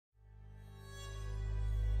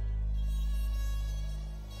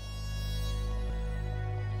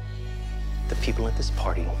people at this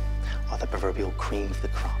party are the proverbial cream of the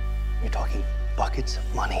crop. You're talking buckets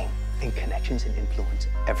of money and connections and influence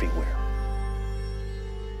everywhere.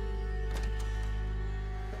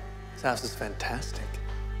 This house is fantastic.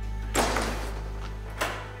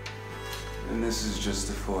 And this is just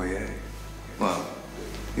the foyer. Well,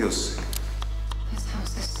 you'll see. This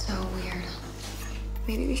house is so weird.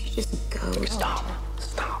 Maybe we should just go. Stop.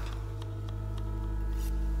 Stop.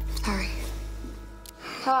 Sorry.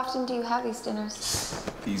 How often do you have these dinners?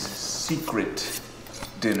 These secret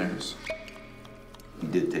dinners. You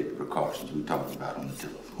did take the precautions we talked about on the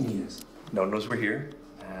telephone. Yes. No one knows we're here.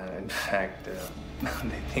 In fact,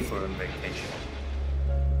 they think we're on vacation.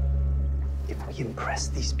 If we impress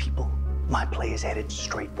these people, my play is headed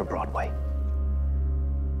straight for Broadway.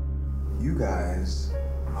 You guys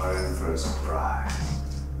are in for a surprise.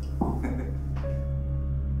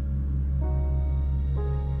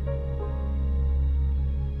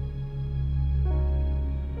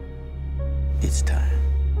 It's time.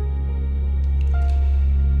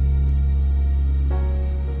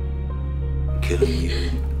 Killing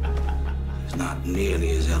you is not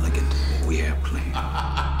nearly as elegant as what we have planned.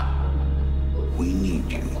 We need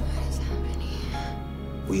you. What is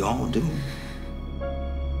happening? We all do.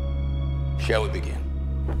 Shall we begin?